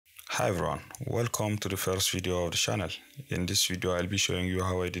Hi everyone, welcome to the first video of the channel. In this video I'll be showing you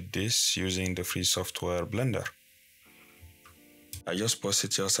how I did this using the free software Blender. I just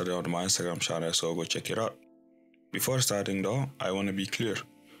posted yesterday on my Instagram channel, so go check it out. Before starting though, I want to be clear.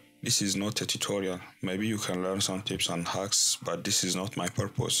 This is not a tutorial. Maybe you can learn some tips and hacks, but this is not my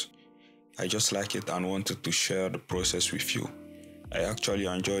purpose. I just like it and wanted to share the process with you. I actually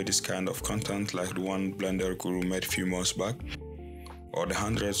enjoy this kind of content like the one Blender Guru made a few months back, or the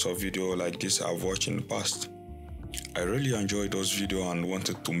hundreds of videos like this I've watched in the past. I really enjoyed those videos and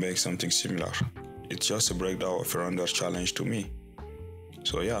wanted to make something similar. It's just a breakdown of a render challenge to me.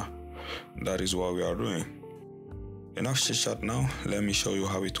 So yeah, that is what we are doing. Enough chit chat now, let me show you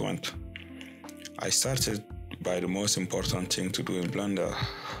how it went. I started by the most important thing to do in Blender,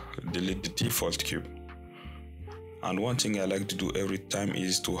 delete the default cube. And one thing I like to do every time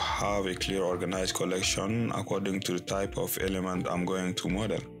is to have a clear organized collection according to the type of element I'm going to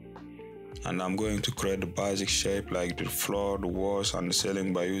model. And I'm going to create the basic shape like the floor, the walls and the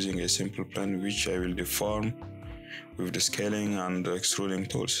ceiling by using a simple plane which I will deform with the scaling and the extruding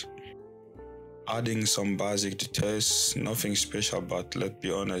tools. Adding some basic details, nothing special, but let's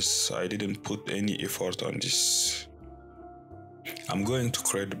be honest, I didn't put any effort on this. I'm going to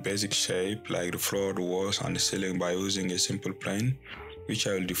create the basic shape like the floor, the walls and the ceiling by using a simple plane which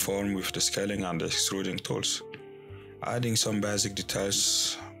I will deform with the scaling and the extruding tools. Adding some basic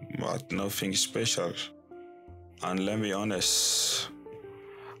details but nothing special. And let me be honest,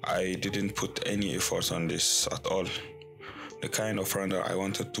 I didn't put any effort on this at all. The kind of render I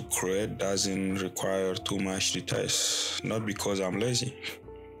wanted to create doesn't require too much details, not because I'm lazy.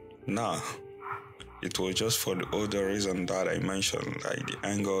 Nah. It was just for the other reason that I mentioned, like the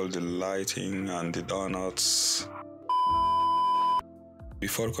angle, the lighting, and the donuts.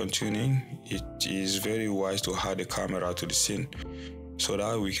 Before continuing, it is very wise to add a camera to the scene so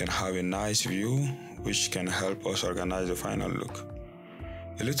that we can have a nice view which can help us organize the final look.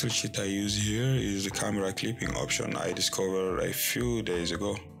 A little cheat I use here is the camera clipping option I discovered a few days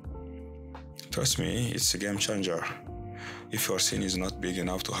ago. Trust me, it's a game changer. If your scene is not big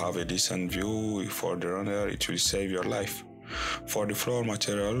enough to have a decent view for the render, it will save your life. For the floor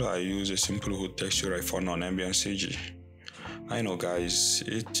material, I use a simple wood texture I found on Ambient CG. I know guys,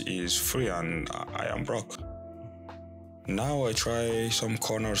 it is free and I am broke. Now I try some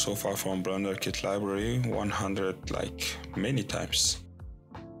corner sofa from Blender Kit Library 100 like many times,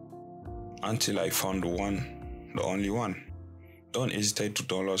 until I found the only one. Don't hesitate to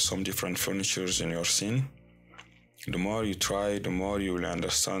download some different furnitures in your scene. The more you try, the more you will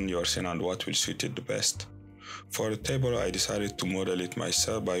understand your scene and what will suit it the best. For the table, I decided to model it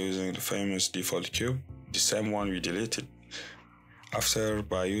myself by using the famous default cube, the same one we deleted. After,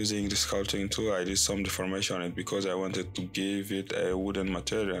 by using the sculpting tool, I did some deformation on it because I wanted to give it a wooden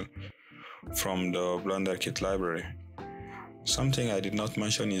material from the Blender Kit Library. Something I did not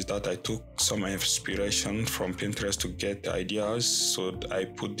mention is that I took some inspiration from Pinterest to get ideas, so I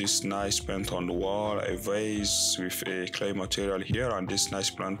put this nice plant on the wall, a vase with a clay material here and this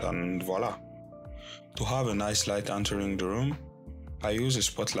nice plant, and voila. To have a nice light entering the room, I use a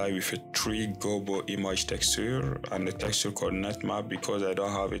spotlight with a 3 gobo image texture and a texture coordinate map because I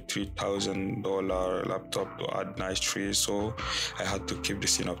don't have a $3,000 laptop to add nice trees, so I had to keep the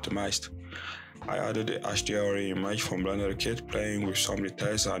scene optimized. I added a HDRI image from Blender Kit, playing with some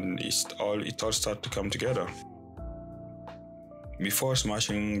details, and it all started to come together. Before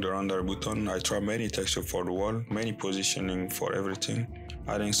smashing the render button, I tried many textures for the wall, many positioning for everything,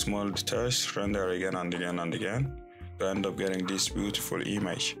 adding small details, render again and again and again, to end up getting this beautiful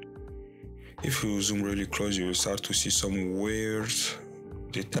image. If you zoom really close, you will start to see some weird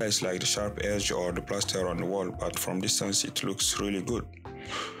details like the sharp edge or the plaster on the wall, but from distance it looks really good.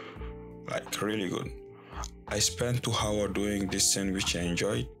 Like really good. I spent 2 hours doing this scene which I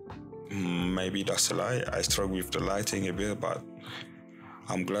enjoyed. Maybe that's a lie, I struggled with the lighting a bit, but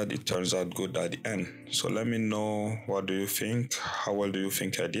I'm glad it turns out good at the end. So let me know, what do you think? How well do you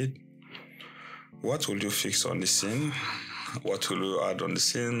think I did? What will you fix on the scene? What will you add on the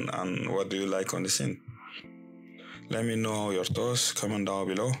scene? And what do you like on the scene? Let me know your thoughts, comment down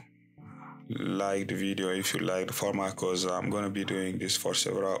below. Like the video if you like the format, because I'm going to be doing this for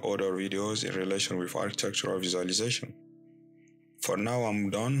several other videos in relation with architectural visualization. For now I'm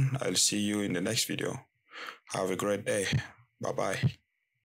done. I'll see you in the next video. Have a great day. Bye bye.